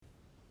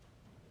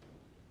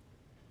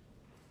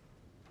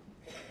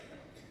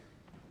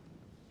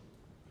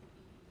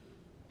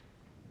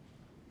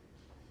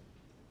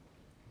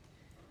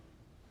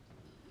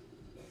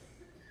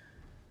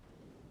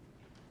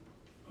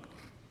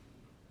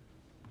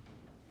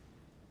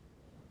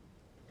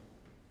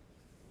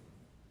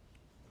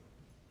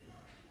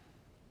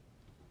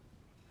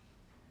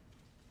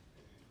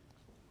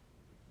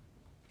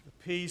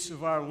Peace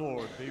of our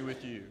Lord be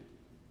with you.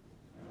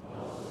 And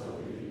also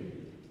with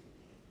you.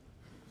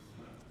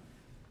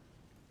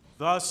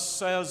 Thus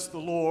says the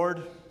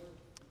Lord,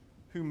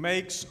 who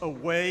makes a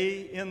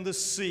way in the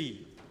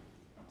sea.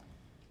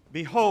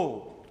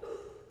 Behold,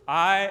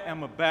 I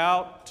am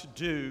about to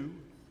do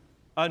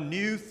a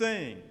new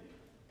thing.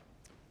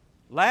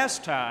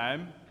 Last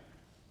time,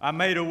 I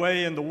made a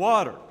way in the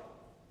water.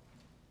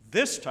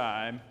 This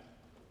time,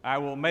 I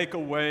will make a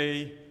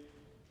way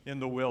in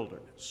the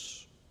wilderness.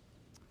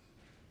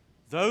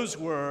 Those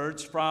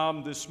words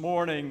from this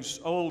morning's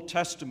Old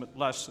Testament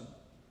lesson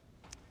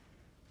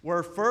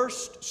were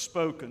first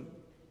spoken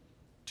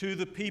to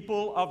the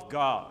people of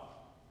God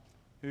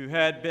who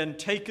had been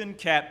taken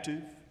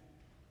captive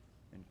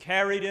and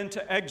carried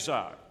into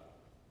exile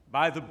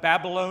by the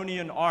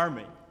Babylonian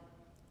army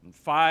in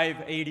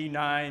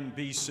 589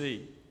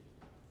 BC.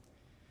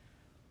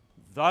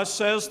 Thus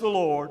says the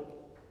Lord,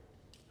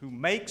 who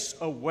makes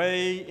a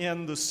way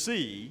in the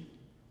sea,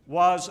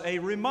 was a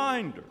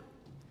reminder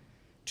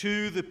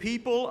to the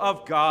people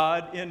of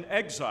God in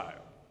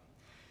exile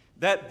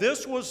that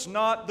this was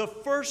not the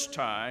first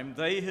time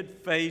they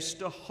had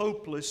faced a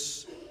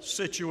hopeless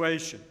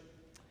situation.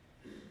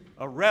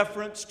 A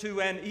reference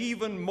to an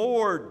even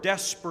more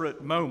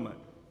desperate moment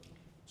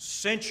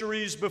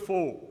centuries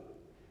before,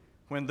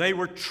 when they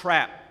were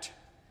trapped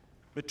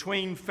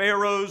between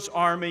Pharaoh's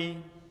army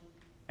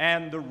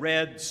and the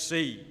Red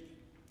Sea,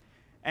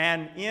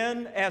 an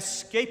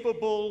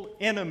inescapable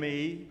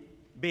enemy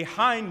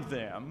behind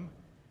them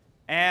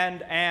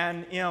and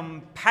an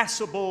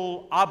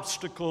impassable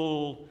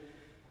obstacle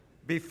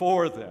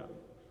before them,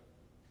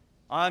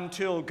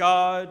 until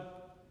God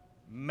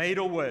made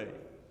a way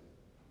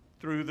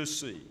through the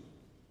sea.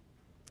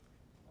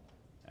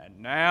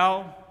 And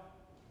now,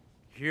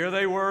 here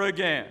they were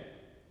again,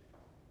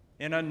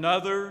 in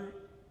another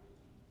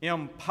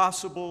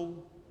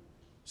impossible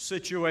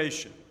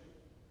situation.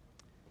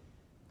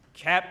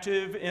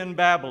 Captive in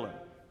Babylon,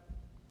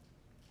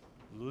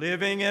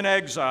 living in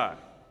exile,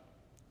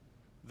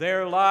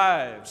 their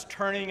lives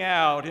turning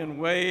out in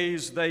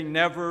ways they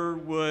never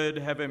would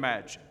have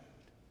imagined.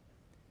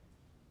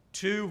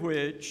 To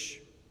which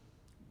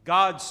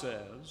God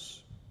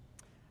says,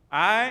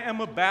 I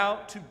am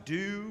about to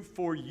do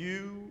for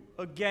you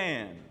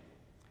again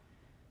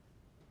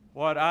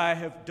what I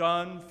have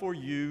done for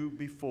you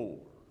before.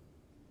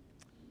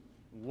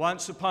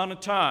 Once upon a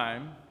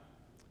time,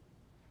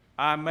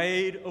 I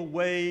made a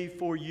way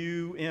for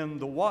you in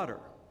the water,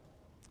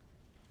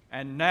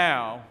 and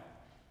now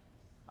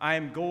I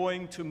am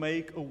going to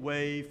make a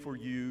way for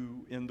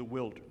you in the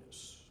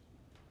wilderness.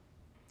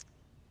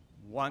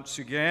 Once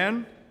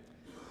again,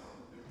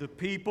 the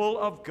people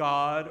of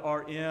God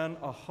are in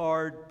a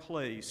hard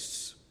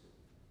place.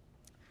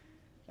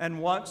 And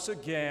once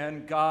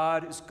again,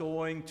 God is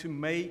going to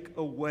make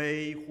a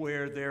way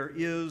where there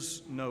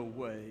is no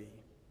way.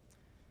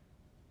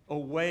 A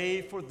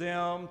way for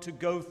them to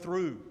go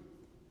through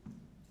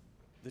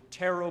the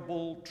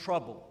terrible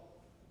trouble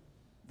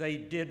they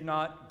did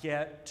not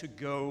get to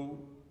go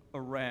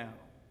around,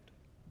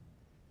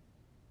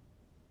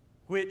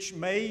 which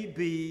may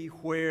be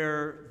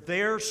where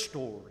their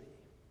story,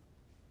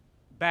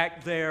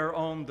 back there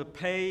on the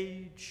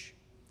page,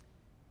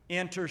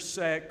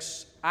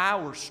 intersects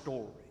our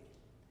story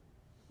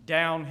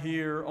down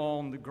here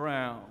on the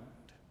ground.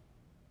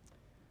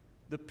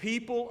 The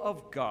people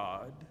of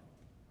God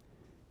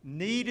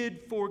needed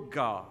for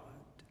God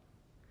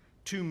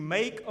to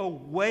make a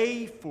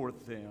way for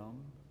them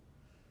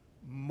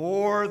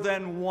more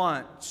than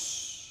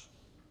once,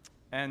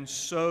 and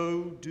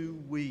so do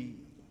we.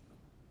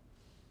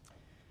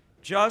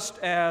 Just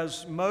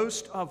as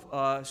most of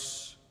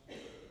us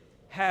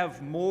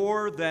have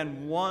more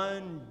than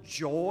one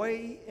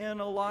joy in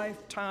a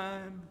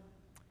lifetime,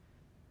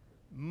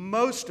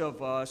 most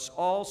of us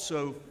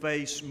also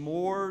face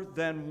more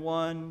than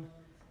one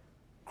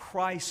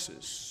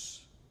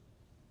crisis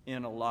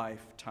in a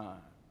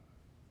lifetime.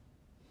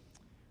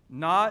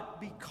 Not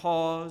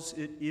because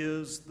it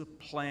is the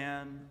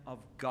plan of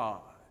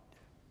God,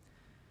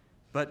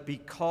 but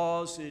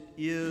because it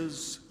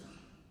is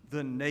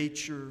the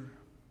nature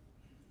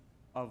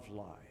of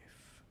life.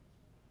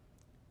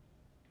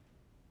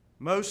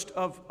 Most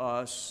of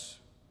us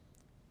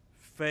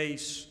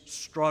face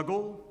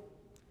struggle,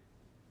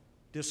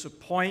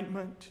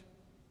 disappointment,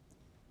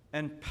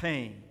 and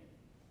pain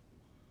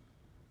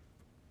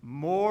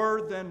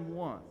more than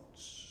once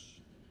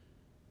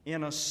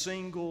in a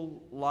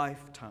single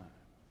lifetime.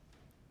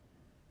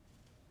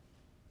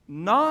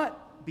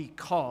 Not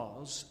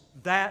because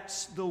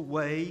that's the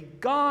way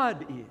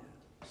God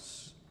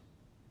is,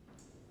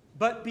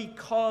 but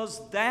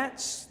because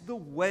that's the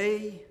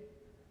way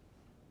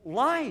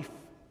life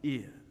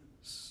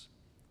is.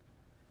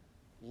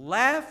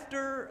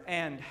 Laughter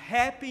and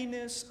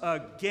happiness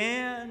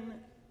again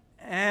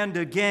and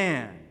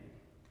again,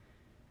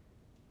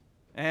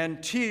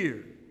 and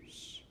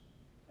tears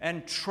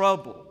and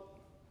trouble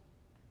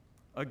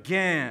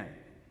again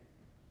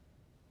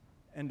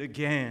and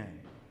again.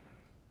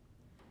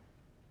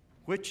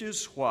 Which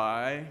is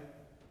why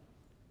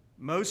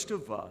most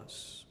of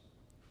us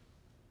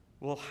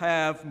will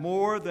have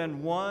more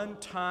than one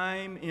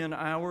time in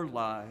our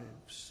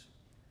lives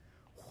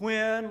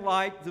when,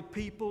 like the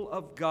people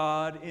of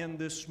God in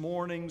this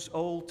morning's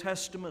Old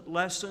Testament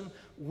lesson,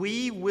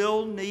 we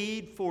will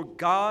need for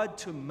God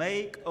to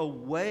make a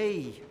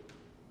way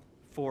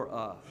for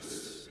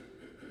us.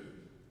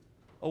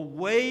 A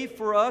way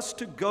for us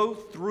to go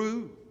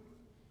through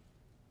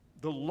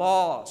the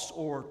loss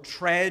or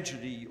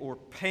tragedy or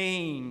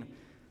pain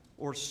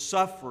or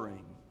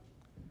suffering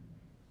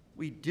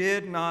we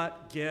did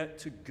not get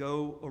to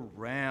go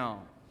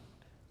around.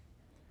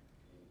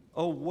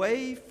 A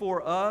way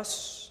for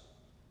us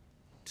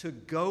to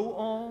go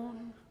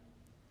on,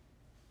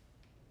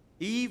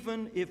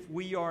 even if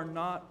we are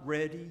not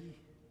ready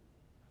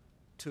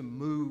to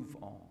move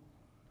on.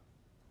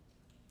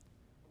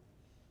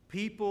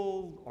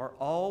 People are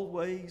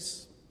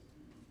always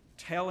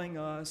telling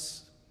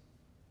us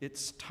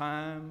it's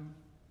time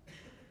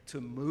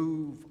to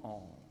move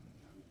on.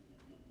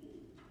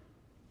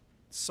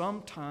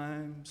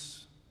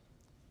 Sometimes,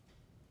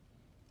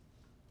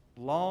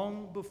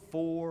 long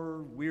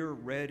before we're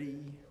ready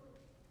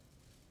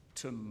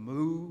to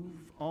move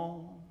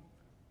on,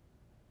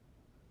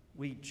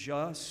 we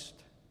just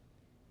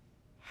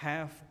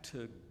have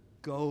to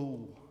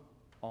go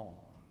on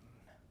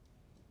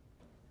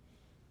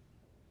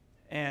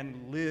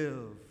and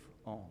live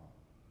on.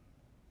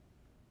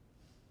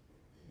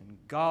 And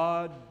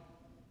God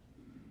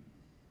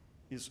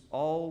is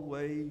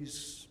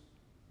always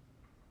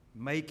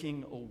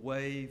making a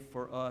way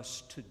for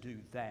us to do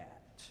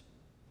that.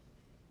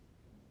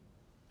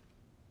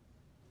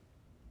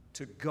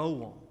 To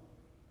go on,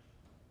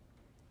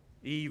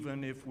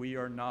 even if we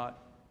are not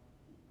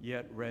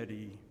yet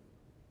ready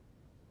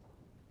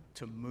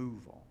to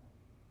move on.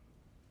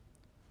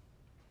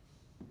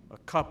 A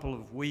couple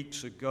of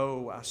weeks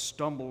ago, I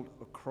stumbled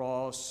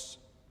across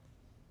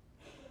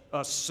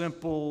a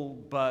simple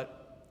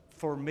but,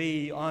 for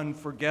me,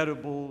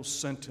 unforgettable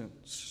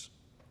sentence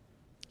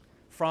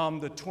from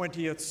the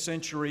 20th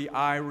century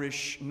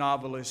Irish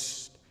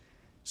novelist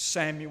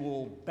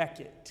Samuel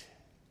Beckett,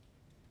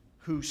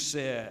 who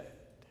said,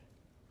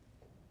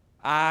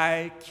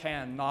 "I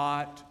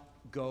cannot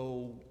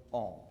go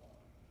on,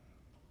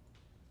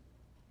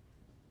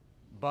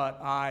 but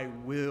I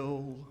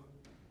will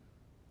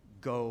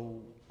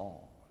go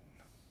on.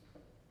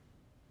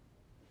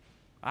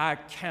 I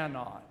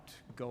cannot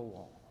go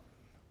on,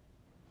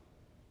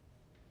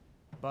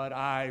 but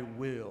I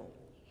will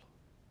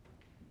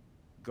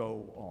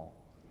go on."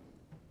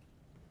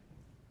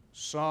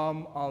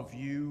 Some of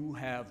you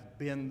have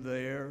been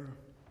there.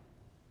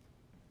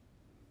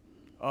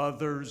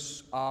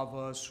 Others of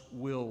us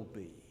will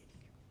be.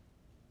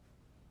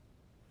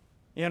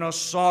 In a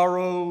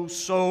sorrow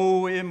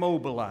so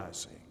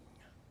immobilizing,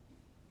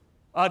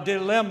 a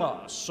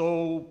dilemma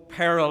so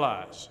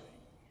paralyzing,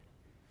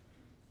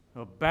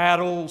 a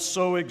battle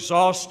so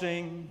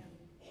exhausting,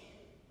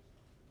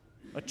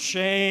 a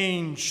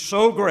change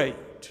so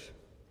great,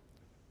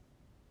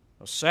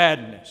 a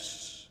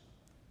sadness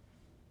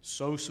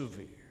so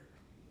severe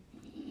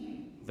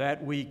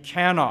that we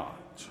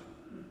cannot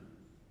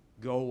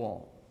go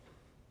on.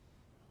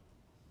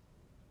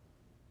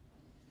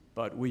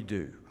 But we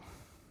do.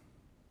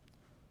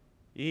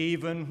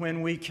 Even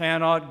when we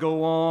cannot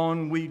go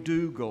on, we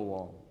do go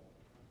on.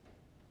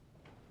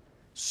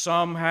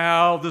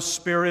 Somehow the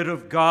Spirit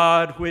of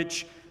God,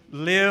 which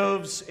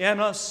lives in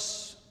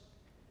us,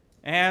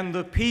 and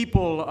the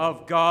people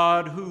of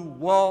God who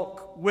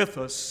walk with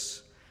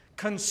us,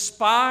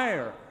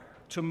 conspire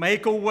to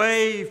make a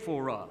way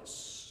for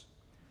us.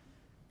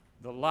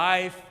 The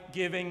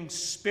life-giving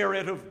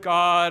Spirit of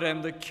God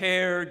and the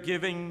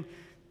care-giving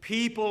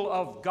people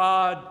of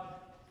God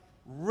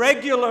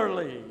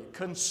regularly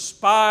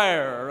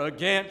conspire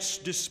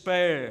against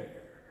despair,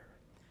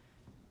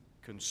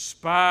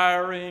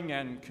 conspiring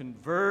and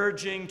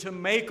converging to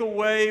make a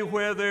way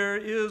where there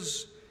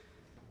is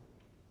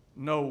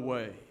no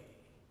way.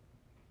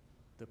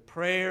 The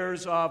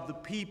prayers of the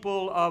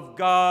people of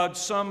God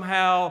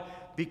somehow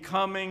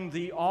becoming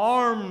the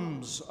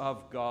arms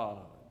of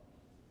God,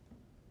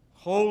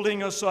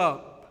 holding us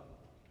up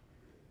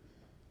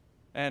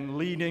and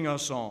leading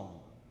us on.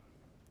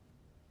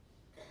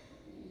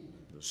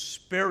 The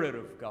Spirit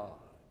of God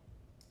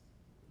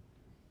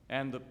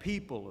and the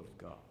people of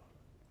God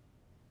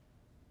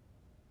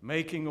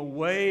making a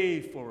way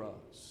for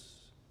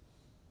us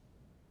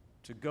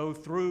to go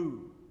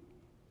through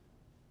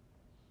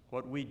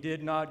what we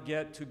did not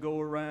get to go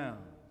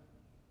around.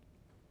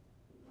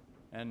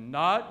 And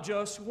not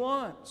just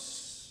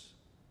once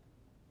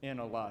in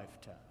a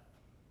lifetime,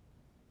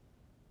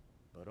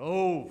 but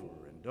over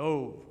and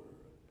over,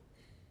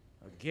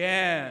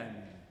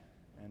 again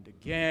and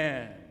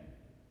again.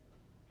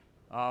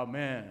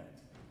 Amen.